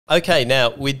Okay,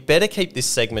 now we'd better keep this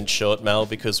segment short, Mel,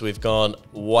 because we've gone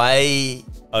way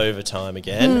over time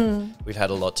again. We've had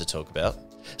a lot to talk about.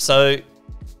 So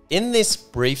in this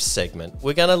brief segment,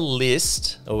 we're going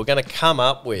to come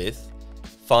up with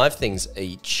 5 things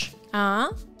each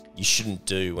you shouldn't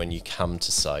do when you come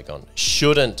to Saigon.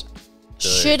 Shouldn't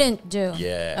do.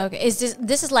 Yeah. Okay.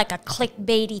 This is like a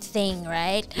clickbaity thing,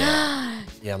 right? Yeah.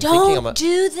 I'm Don't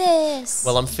do this.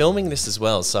 Well, I'm filming this as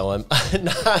well, so I'm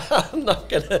I'm not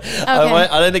gonna. Okay.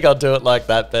 I don't think I'll do it like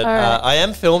that, but I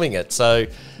am filming it, so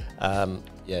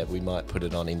yeah, we might put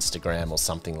it on Instagram or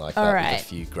something like that with a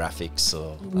few graphics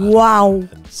or. Wow.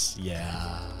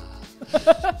 Yeah.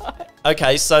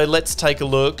 Okay, so let's take a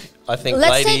look. I think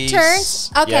let's ladies, take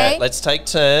turns. Okay. Yeah, let's take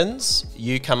turns.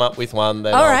 You come up with one,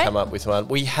 then I'll come up with one.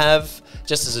 We have,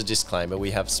 just as a disclaimer, we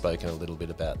have spoken a little bit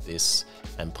about this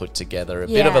and put together a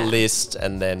bit of a list,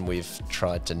 and then we've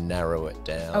tried to narrow it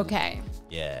down. Okay.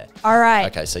 Yeah. All right.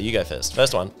 Okay, so you go first.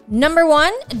 First one. Number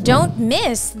 1, don't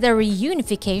miss the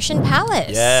Reunification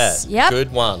Palace. Yeah. Yep.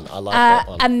 Good one. I like that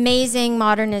one. Amazing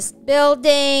modernist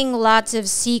building, lots of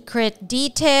secret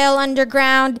detail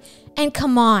underground. And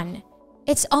come on,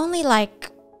 it's only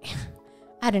like,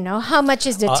 I don't know, how much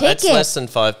is the ticket? It's less than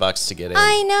 $5 to get in.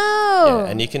 I know. Yeah,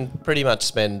 and you can pretty much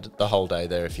spend the whole day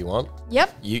there if you want.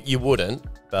 Yep. You wouldn't,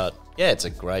 but yeah, it's a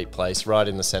great place right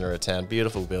in the center of town.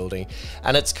 Beautiful building.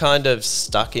 And it's kind of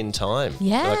stuck in time.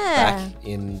 Yeah. Like back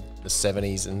in the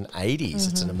 70s and 80s.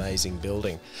 It's an amazing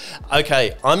building.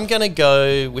 Okay, I'm going to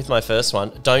go with my first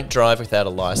one. Don't drive without a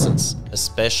license,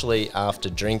 especially after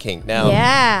drinking. Now,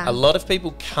 a lot of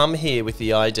people come here with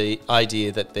the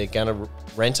idea that they're going to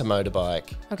rent a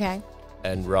motorbike. Okay.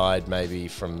 And ride maybe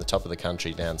from the top of the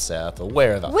country down south or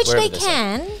wherever. Which they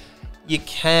can. You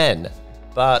can,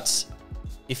 but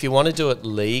if you want to do it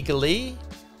legally,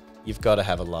 you've got to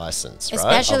have a license, right?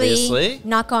 Especially, obviously,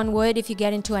 knock on wood, if you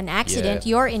get into an accident,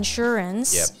 your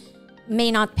insurance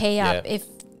may not pay up if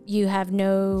you have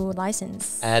no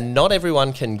license. And not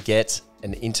everyone can get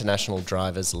an international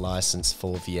driver's license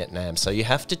for Vietnam. So you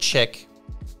have to check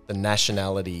the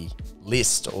nationality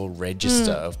list or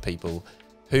register of people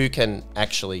who can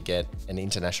actually get an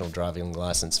international driving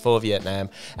license for Vietnam.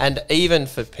 And even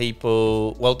for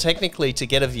people, well, technically to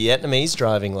get a Vietnamese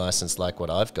driving license like what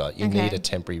I've got, you need a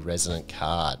temporary resident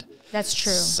card. That's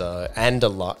true. So, and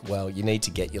you need to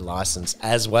get your license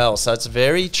as well. So it's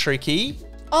very tricky.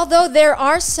 Although there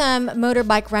are some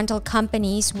motorbike rental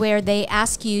companies where they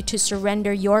ask you to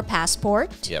surrender your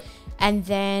passport. Yep. And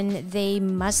then they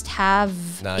must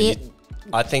have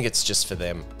I think it's just for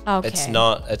them. Okay. It's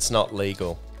not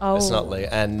legal. Oh. It's not legal.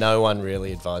 And no one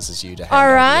really advises you to hand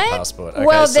over your passport. Okay,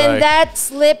 well, then that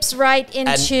slips right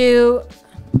into...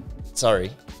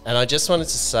 Sorry. And I just wanted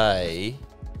to say,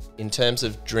 in terms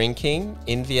of drinking,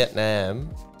 in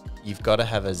Vietnam, you've got to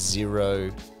have a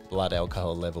 0 blood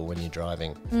alcohol level when you're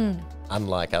driving.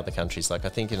 Unlike other countries. Like I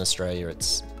think in Australia,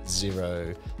 it's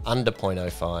 0, under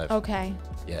 0.05. Okay.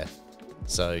 Yeah.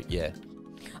 So, yeah.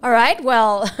 All right,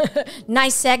 well,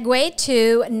 nice segue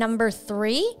to number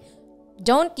 3.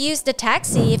 Don't use the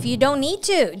taxi if you don't need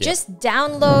to. Yep. Just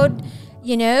download,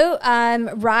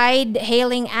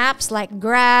 ride-hailing apps like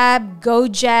Grab,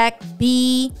 Gojek,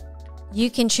 Bee.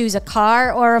 You can choose a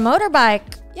car or a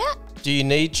motorbike. Yeah. Do you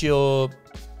need your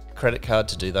credit card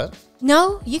to do that?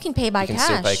 No, you can pay by cash. You can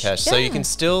still pay cash. Yeah. So you can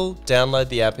still download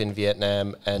the app in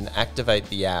Vietnam and activate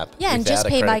the app without and just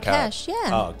pay by credit card. Cash. Yeah.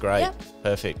 Oh, great. Yep.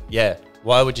 Perfect. Yeah.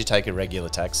 Why would you take a regular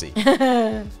taxi?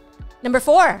 Number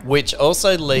 4. Which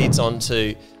also leads on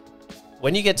to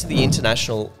when you get to the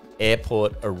international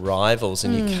airport arrivals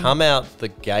and you come out the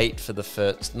gate for the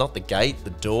first, not the gate, the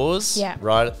doors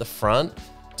right at the front,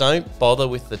 don't bother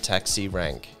with the taxi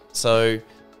rank. So,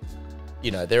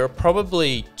 there are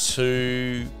probably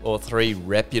 2 or 3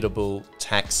 reputable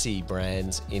taxi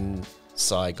brands in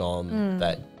Saigon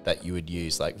that you would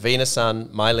use, like Venasun,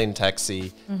 Mylin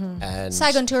Taxi, and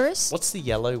Saigon Tourist. What's the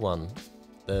yellow one?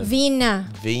 The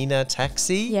Vina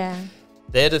Taxi. Yeah,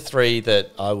 they're the 3 that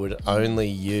I would only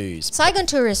use. Saigon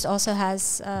Tourist also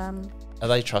has. Are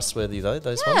they trustworthy though?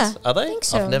 Those ones? Are they? I think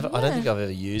so. I don't think I've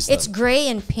ever used them. It's grey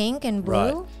and pink and blue.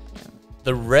 Right. Yeah.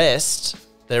 The rest,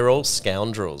 they're all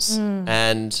scoundrels,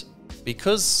 and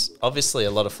because obviously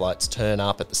a lot of flights turn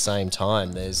up at the same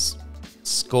time, there's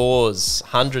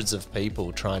hundreds of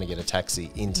people trying to get a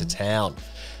taxi into town.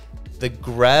 The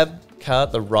Grab car,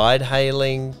 the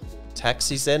ride-hailing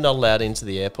taxis, they're not allowed into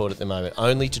the airport at the moment,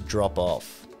 only to drop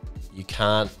off. You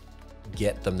can't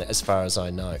get them there, as far as I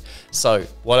know. So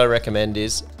what I recommend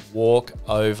is walk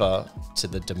over to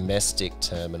the domestic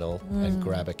terminal and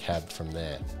grab a cab from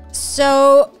there.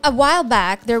 So a while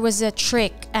back, there was a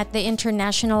trick at the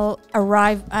international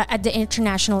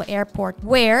airport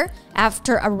where,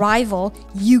 after arrival,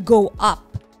 you go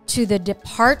up to the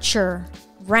departure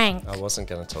rank. I wasn't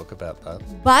going to talk about that,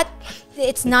 but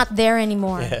it's not there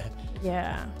anymore. Yeah.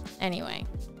 Yeah. Anyway,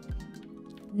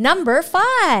 number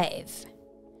 5.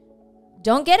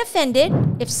 Don't get offended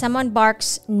if someone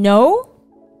barks no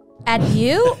at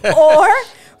you or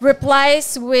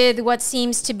replies with what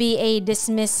seems to be a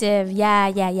dismissive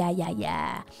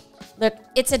yeah. Look,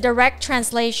 it's a direct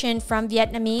translation from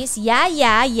Vietnamese.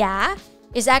 Yeah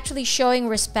is actually showing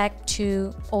respect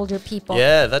to older people.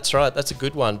 Yeah, that's right. That's a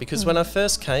good one, because when I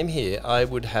first came here, I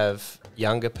would have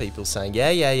younger people saying yeah.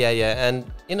 And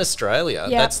in Australia,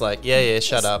 that's like, yeah,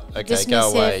 shut up. Okay,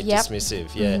 go away.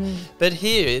 Dismissive, yeah. But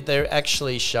here, they're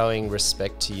actually showing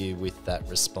respect to you with that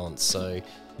response. So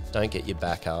don't get your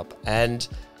back up. And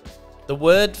the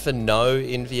word for no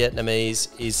in Vietnamese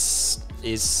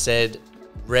is said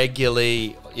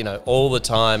regularly, all the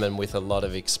time and with a lot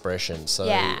of expression. So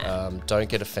don't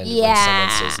get offended when someone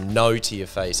says no to your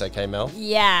face. Okay, Mel?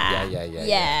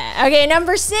 Yeah. Okay,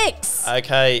 number 6.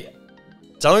 Okay,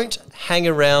 don't hang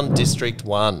around District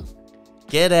 1.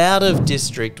 Get out of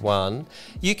District 1.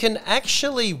 You can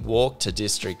actually walk to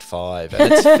District 5,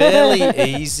 and it's fairly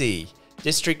easy.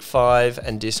 District 5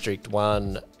 and District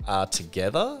 1 are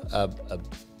together,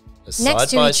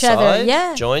 side by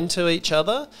side, joined to each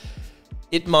other.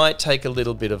 It might take a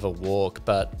little bit of a walk,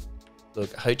 but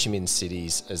look, Ho Chi Minh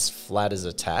City's as flat as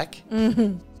a tack.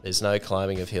 There's no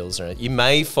climbing of hills or anything. You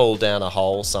may fall down a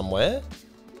hole somewhere,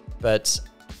 but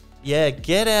yeah,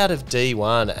 get out of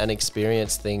D1 and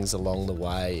experience things along the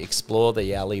way. Explore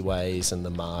the alleyways and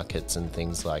the markets and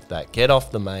things like that. Get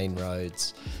off the main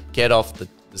roads. Get off the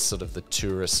sort of the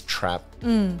tourist trap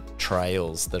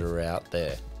trails that are out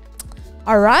there.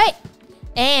 All right.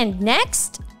 And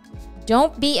next,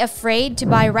 don't be afraid to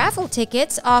buy raffle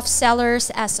tickets off sellers,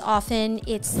 as often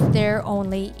it's their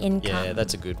only income. Yeah,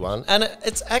 that's a good one. And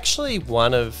it's actually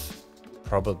one of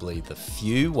probably the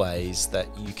few ways that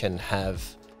you can have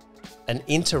an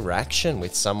interaction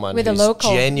with someone who's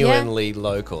genuinely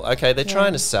local. Okay, they're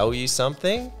trying to sell you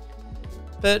something,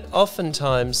 but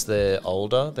oftentimes they're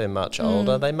older, they're much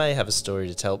older. They may have a story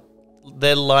to tell.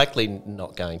 They're likely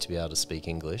not going to be able to speak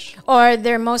English. Or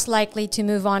they're most likely to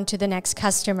move on to the next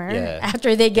customer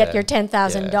after they get your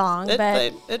 10,000 dong.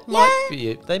 They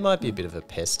might be a bit of a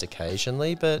pest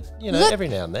occasionally, but look, every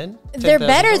now and then. They're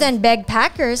better than beg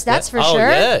packers, that's for sure.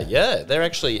 Yeah. They're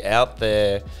actually out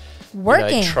there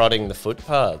working, trotting the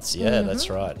footpaths. Yeah, that's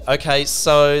right. Okay,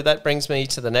 so that brings me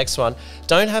to the next one.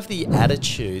 Don't have the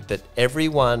attitude that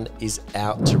everyone is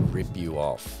out to rip you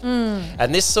off.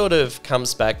 And this sort of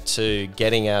comes back to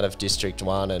getting out of District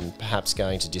 1 and perhaps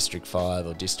going to District 5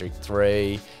 or District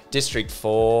 3, District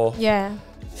 4. Yeah.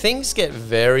 Things get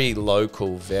very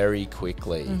local very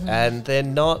quickly, and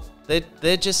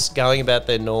they're just going about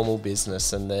their normal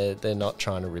business, and they're not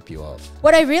trying to rip you off.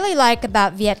 What I really like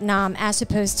about Vietnam, as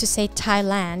opposed to, say,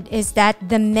 Thailand, is that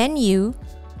the menu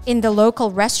in the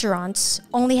local restaurants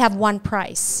only have one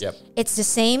price. Yep. It's the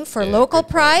same for local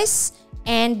price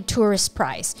and tourist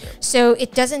price. Yep. So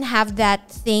it doesn't have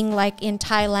that thing like in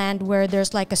Thailand where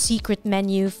there's like a secret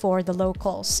menu for the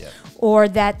locals, or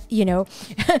that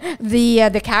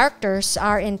the characters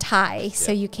are in Thai,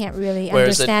 so you can't really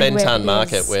understand. Whereas at Bentan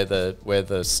Market, where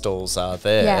the stalls are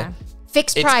there,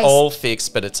 fixed it's price. It's all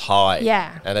fixed, but it's high.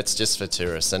 Yeah. And it's just for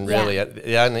tourists. And really,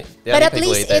 the only but at people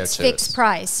least eat there it's are fixed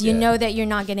price. You know that you're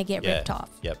not going to get ripped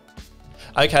off. Yep.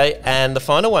 Okay, and the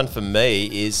final one for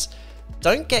me is,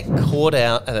 don't get caught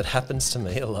out, and it happens to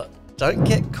me a lot. Don't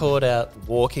get caught out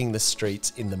walking the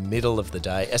streets in the middle of the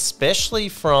day, especially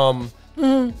from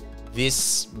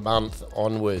this month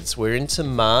onwards. We're into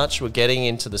March. We're getting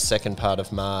into the second part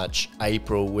of March,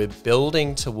 April. We're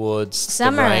building towards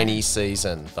summer, the rainy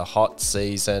season, the hot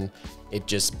season. It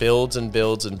just builds and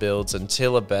builds and builds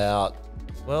until about,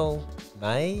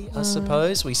 May, I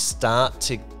suppose. We start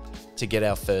to get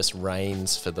our first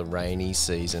rains for the rainy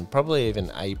season, probably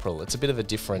even April. It's a bit of a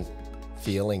different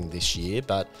feeling this year,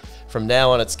 but from now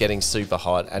on it's getting super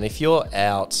hot. And if you're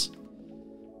out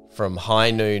from high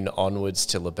noon onwards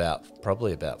till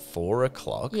probably about 4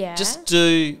 o'clock, just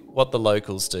do what the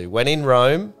locals do. When in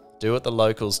Rome, do what the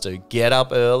locals do. Get up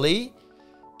early,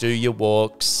 do your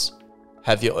walks,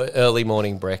 have your early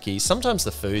morning brekkie. Sometimes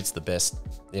the food's the best,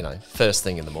 first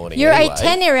thing in the morning. Your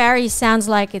itinerary sounds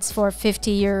like it's for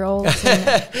 50-year-olds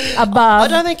and above. I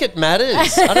don't think it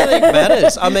matters.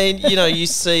 I mean, you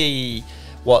see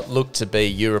what look to be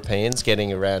Europeans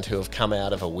getting around who have come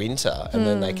out of a winter, and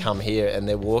then they come here and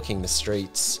they're walking the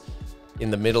streets in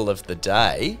the middle of the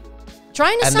day.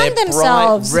 Trying to And sun they're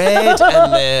themselves. bright red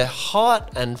and they're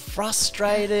hot and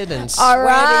frustrated and sweaty. All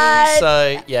right.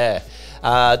 So, yeah.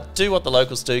 Do what the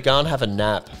locals do. Go and have a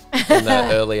nap in the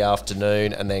early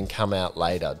afternoon and then come out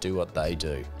later. Do what they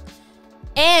do.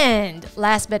 And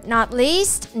last but not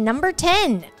least, number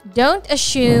 10, don't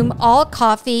assume all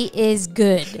coffee is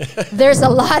good. There's a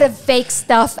lot of fake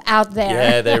stuff out there.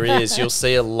 Yeah, there is. You'll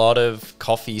see a lot of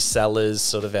coffee sellers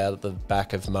sort of out of the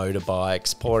back of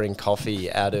motorbikes pouring coffee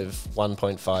out of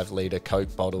 1.5 litre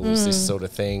Coke bottles, this sort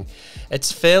of thing.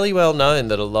 It's fairly well known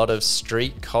that a lot of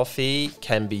street coffee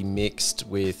can be mixed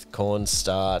with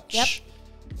cornstarch.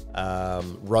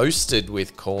 Roasted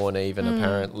with corn even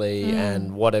apparently,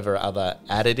 and whatever other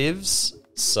additives.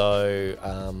 So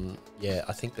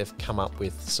I think they've come up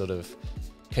with sort of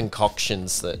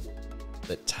concoctions that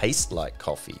taste like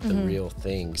coffee, the real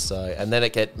thing. So, and then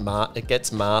it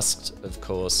gets masked, of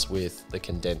course, with the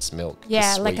condensed milk.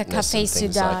 Yeah, like a cafe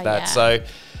soda. Like that. So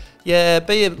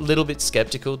be a little bit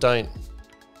skeptical. Don't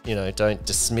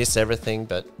dismiss everything,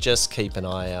 but just keep an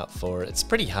eye out for it. It's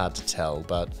pretty hard to tell,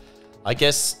 but I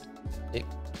guess,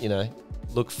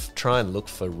 try and look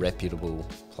for reputable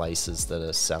places that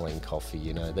are selling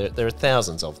coffee. There are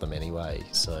thousands of them anyway.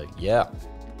 So, yeah.